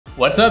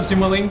What's up,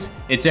 Sumolings?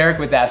 It's Eric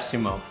with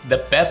AppSumo,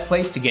 the best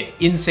place to get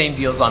insane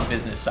deals on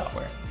business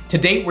software.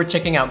 Today, we're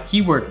checking out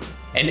Keywordly,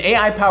 an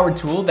AI-powered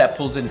tool that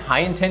pulls in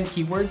high-intent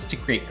keywords to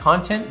create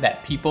content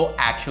that people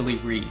actually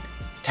read.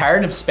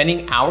 Tired of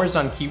spending hours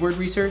on keyword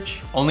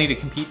research, only to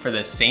compete for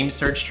the same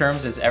search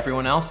terms as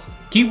everyone else?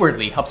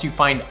 Keywordly helps you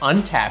find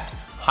untapped,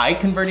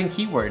 high-converting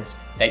keywords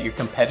that your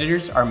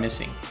competitors are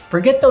missing.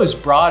 Forget those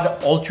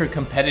broad,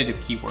 ultra-competitive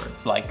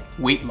keywords like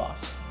weight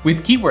loss.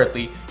 With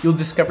Keywordly, you'll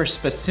discover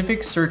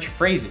specific search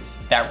phrases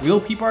that real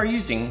people are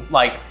using,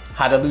 like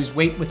how to lose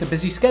weight with a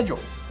busy schedule.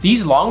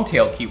 These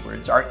long-tail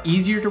keywords are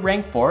easier to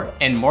rank for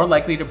and more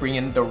likely to bring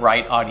in the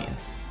right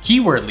audience.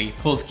 Keywordly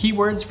pulls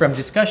keywords from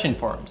discussion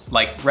forums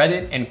like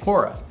Reddit and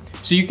Quora,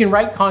 so you can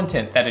write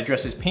content that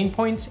addresses pain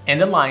points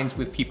and aligns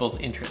with people's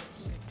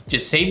interests.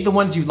 Just save the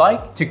ones you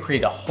like to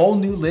create a whole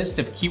new list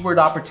of keyword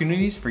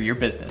opportunities for your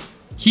business.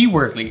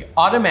 Keywordly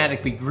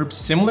automatically groups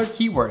similar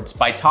keywords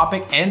by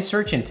topic and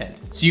search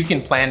intent, so you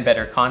can plan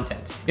better content.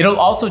 It'll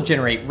also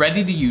generate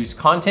ready-to-use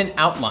content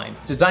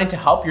outlines designed to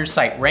help your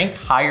site rank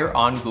higher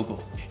on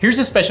Google. Here's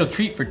a special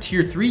treat for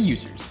Tier 3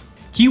 users.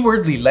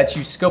 Keywordly lets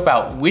you scope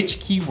out which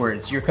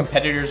keywords your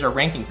competitors are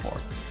ranking for,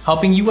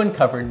 helping you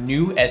uncover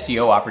new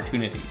SEO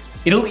opportunities.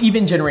 It'll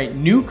even generate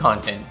new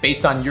content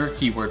based on your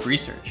keyword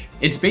research.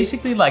 It's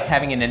basically like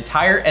having an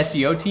entire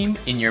SEO team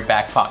in your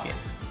back pocket.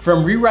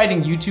 From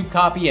rewriting YouTube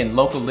copy and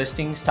local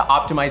listings to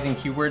optimizing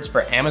keywords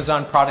for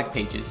Amazon product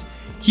pages,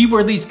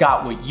 Keywordly's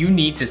got what you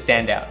need to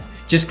stand out.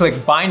 Just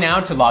click Buy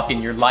Now to lock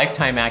in your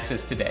lifetime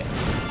access today.